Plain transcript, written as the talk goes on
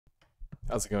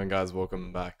How's it going, guys?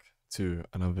 Welcome back to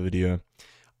another video.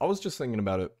 I was just thinking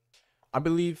about it. I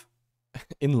believe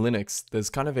in Linux, there's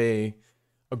kind of a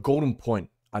golden point,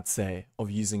 I'd say,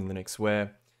 of using Linux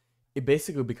where it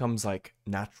basically becomes like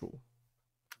natural,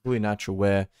 really natural,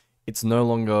 where it's no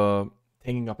longer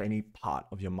taking up any part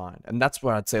of your mind. And that's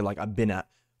where I'd say like I've been at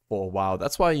for a while.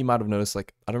 That's why you might have noticed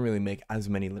like I don't really make as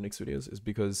many Linux videos, is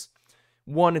because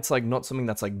one, it's like not something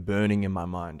that's like burning in my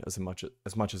mind as much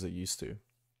as it used to.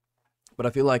 But I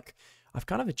feel like I've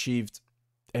kind of achieved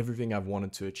everything I've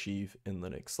wanted to achieve in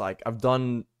Linux. Like I've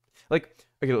done like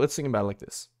okay, let's think about it like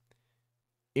this.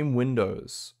 In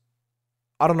Windows,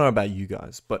 I don't know about you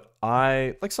guys, but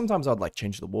I like sometimes I'd like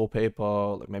change the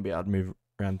wallpaper, like maybe I'd move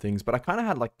around things, but I kind of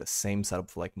had like the same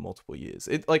setup for like multiple years.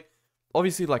 It like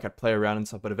obviously like I'd play around and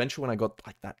stuff, but eventually when I got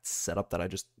like that setup that I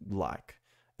just like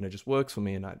and it just works for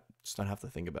me and I just don't have to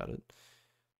think about it.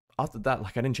 After that,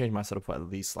 like I didn't change my setup for at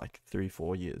least like 3,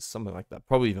 4 years, something like that.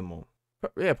 Probably even more.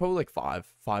 Yeah, probably like 5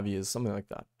 years, something like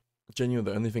that.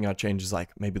 Genuinely, the only thing I change is like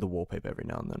maybe the wallpaper every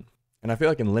now and then. And I feel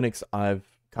like in Linux, I've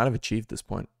kind of achieved this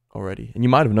point already. And you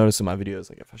might have noticed in my videos,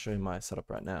 like if I show you my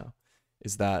setup right now,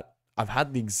 is that I've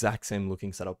had the exact same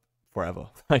looking setup forever.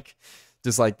 Like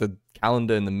just like the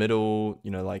calendar in the middle,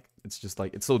 like it's just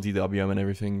like it's still DWM and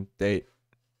everything. Date.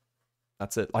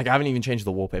 That's it. Like I haven't even changed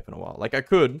the wallpaper in a while. Like I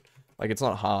could, like it's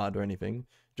not hard or anything.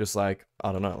 Just like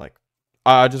I don't know, like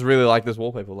I just really like this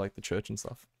wallpaper, like the church and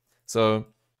stuff. So,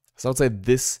 so I'd say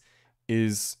this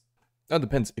is. It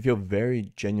depends. If you're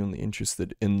very genuinely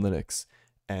interested in Linux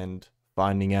and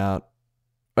finding out,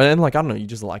 and like I don't know, you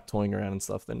just like toying around and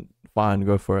stuff, then fine,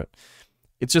 go for it.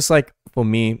 It's just like for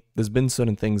me, there's been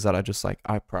certain things that I just like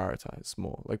I prioritize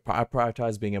more. Like I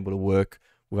prioritize being able to work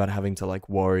without having to like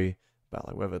worry about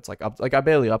like whether it's like like I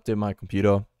barely update my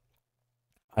computer.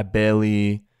 I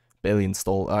barely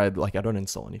install. I don't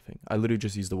install anything. I literally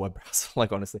just use the web browser.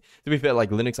 Like honestly, to be fair, like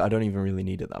Linux, I don't even really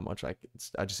need it that much. Like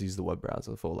I just use the web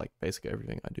browser for like basically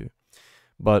everything I do.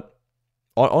 But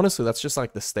honestly, that's just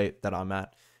like the state that I'm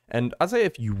at. And I'd say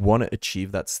if you want to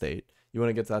achieve that state, you want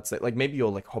to get to that state. Like maybe you're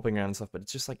like hopping around and stuff, but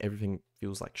it's just like everything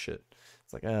feels like shit.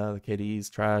 It's like the KDE is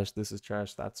trash. This is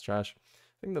trash. That's trash.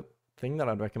 I think the thing that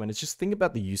I'd recommend is just think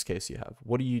about the use case you have.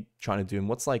 What are you trying to do, and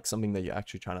what's like something that you're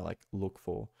actually trying to like look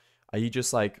for? Are you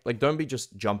just like don't be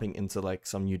just jumping into like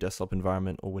some new desktop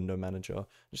environment or window manager.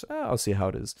 Just I'll see how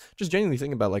it is. Just genuinely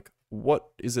think about like what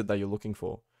is it that you're looking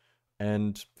for,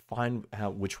 and find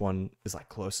out which one is like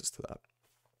closest to that.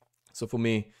 So for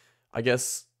me, I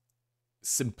guess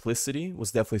simplicity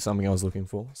was definitely something I was looking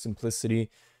for.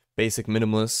 Simplicity, basic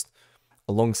minimalist,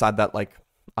 alongside that like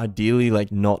ideally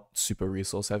like not super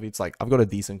resource heavy. It's like I've got a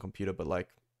decent computer, but like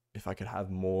if I could have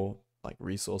more like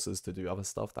resources to do other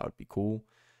stuff, that would be cool.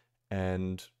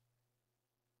 And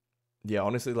yeah,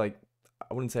 honestly, like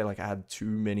I wouldn't say like I had too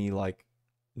many like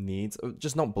needs,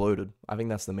 just not bloated. I think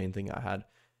that's the main thing I had.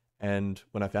 And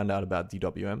when I found out about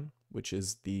DWM, which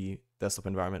is the desktop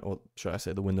environment, or should I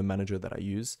say the window manager that I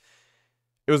use,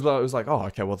 it was like, oh,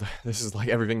 okay, well, this is like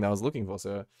everything that I was looking for.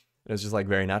 So it was just like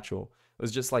very natural. It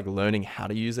was just like learning how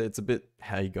to use it. It's a bit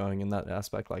how you going in that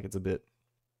aspect. Like it's a bit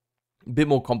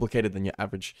more complicated than your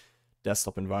average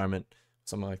desktop environment,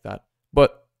 something like that.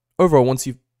 But overall, once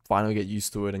you finally get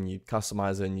used to it and you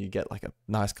customize it and you get like a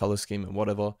nice color scheme and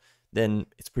whatever, then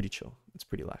it's pretty chill. It's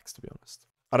pretty lax, to be honest.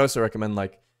 I'd also recommend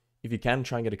like if you can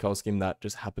try and get a color scheme that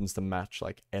just happens to match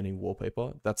like any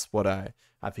wallpaper. That's what I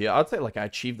have here. I'd say like I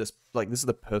achieved this. Like this is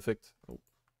the perfect. Oh,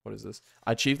 what is this?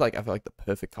 I achieved like I feel like the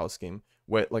perfect color scheme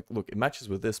where like look it matches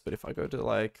with this, but if I go to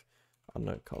like I don't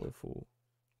know colorful,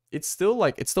 it's still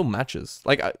like it still matches.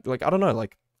 Like I don't know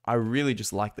like I really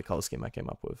just like the color scheme I came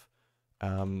up with.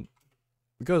 Um,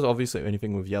 it goes obviously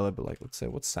anything with yellow, but like let's say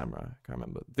what's samurai? I can't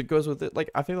remember. That goes with it. Like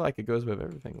I feel like it goes with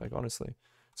everything. Like honestly,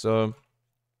 so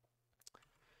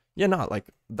yeah, no, like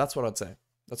that's what I'd say.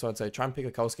 That's what I'd say. Try and pick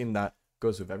a color scheme that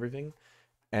goes with everything,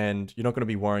 and you're not gonna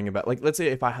be worrying about like let's say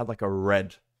if I had like a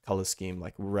red color scheme,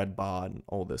 like red bar and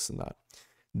all this and that,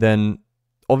 then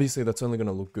obviously that's only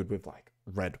gonna look good with like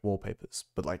red wallpapers.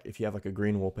 But like if you have like a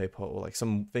green wallpaper or like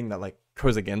something that like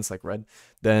goes against like red,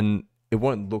 then it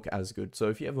won't look as good. So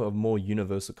if you have a more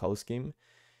universal color scheme,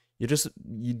 you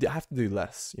have to do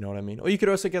less, you know what I mean? Or you could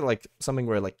also get like something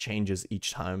where it like changes each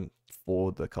time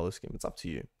for the color scheme. It's up to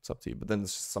you. It's up to you. But then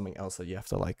there's something else that you have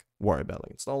to like worry about,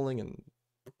 like installing and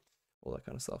all that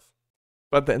kind of stuff.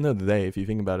 But at the end of the day, if you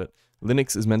think about it,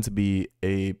 Linux is meant to be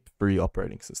a free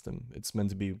operating system. It's meant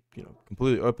to be,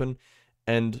 completely open.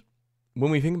 And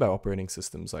when we think about operating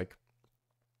systems, like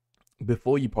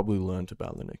before you probably learned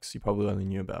about Linux, you probably only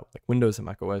knew about like Windows and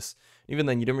Mac OS. Even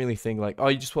then, you didn't really think like, oh,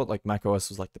 you just thought like Mac OS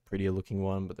was like the prettier looking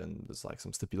one, but then there's like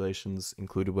some stipulations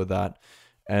included with that.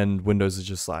 And Windows is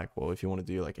just like, well, if you want to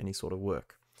do like any sort of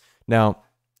work. Now,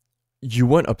 you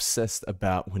weren't obsessed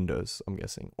about Windows, I'm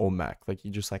guessing, or Mac. Like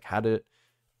you just like had it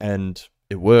and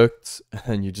it worked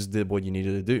and you just did what you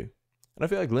needed to do. And I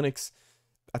feel like Linux,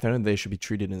 I think they should be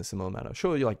treated in a similar manner.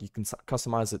 Sure, you can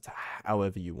customize it to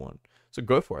however you want. So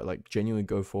go for it. Like genuinely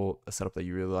go for a setup that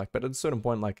you really like. But at a certain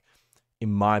point, like in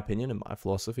my opinion, in my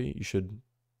philosophy, you should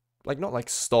like not like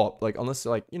stop. Like unless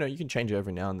like, you know, you can change it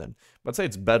every now and then. But I'd say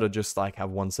it's better just like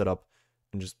have one setup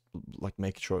and just like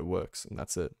make sure it works. And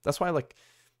that's it. That's why like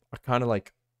I kind of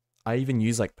like I even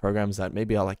use like programs that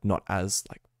maybe are like not as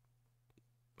like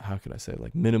how could I say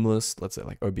like minimalist. Let's say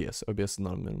like OBS. OBS is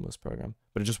not a minimalist program,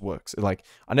 but it just works. Like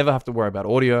I never have to worry about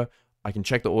audio. I can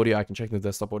check the audio. I can check the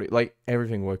desktop audio. Like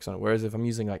everything works on it. Whereas if I'm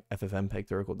using like FFmpeg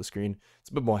to record the screen, it's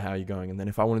a bit more how you're going. And then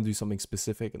if I want to do something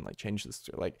specific and like change this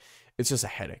to like, it's just a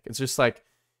headache. It's just like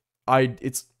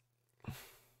it's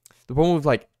the problem with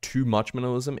like too much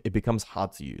minimalism. It becomes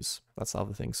hard to use. That's the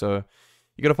other thing. So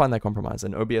you got to find that compromise.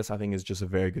 And OBS, I think, is just a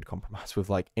very good compromise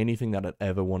with like anything that I'd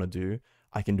ever want to do.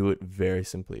 I can do it very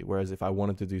simply. Whereas if I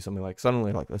wanted to do something like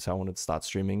suddenly, like let's say I wanted to start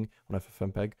streaming on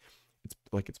FFmpeg,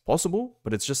 it's possible,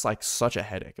 but it's just like such a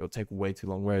headache. It would take way too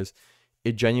long. Whereas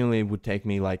it genuinely would take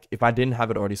me like, if I didn't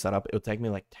have it already set up, it would take me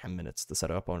like 10 minutes to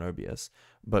set it up on OBS.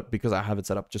 But because I have it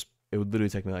set up, it would literally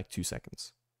take me like 2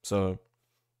 seconds. So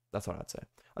that's what I'd say.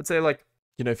 I'd say like,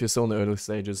 you know, if you're still in the early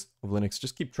stages of Linux,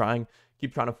 just keep trying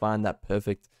to find that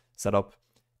perfect setup.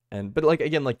 But like,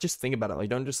 again, like just think about it. Like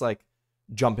don't just like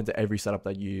jump into every setup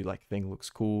that you like think looks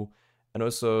cool. And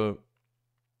also,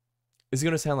 it's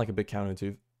going to sound like a bit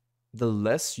counterintuitive. The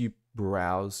less you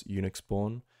browse Unix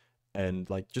porn and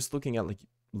like just looking at like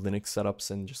Linux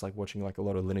setups and just like watching like a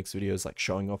lot of Linux videos, like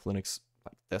showing off Linux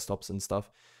like desktops and stuff,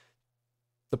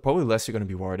 the probably less you're going to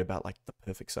be worried about like the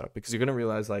perfect setup, because you're going to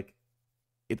realize like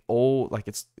it's all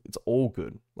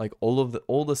good. Like all the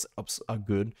setups are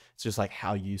good. It's just like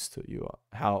how used to you are,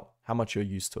 how much you're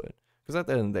used to it. Because at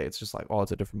the end of the day, it's just like, oh,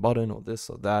 it's a different button or this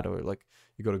or that, or like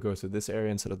you got to go to this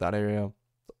area instead of that area.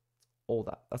 All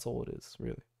that. That's all it is,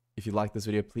 really. If you like this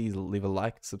video, please leave a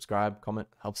like, subscribe, comment.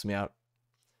 Helps me out.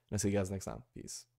 And I'll see you guys next time. Peace.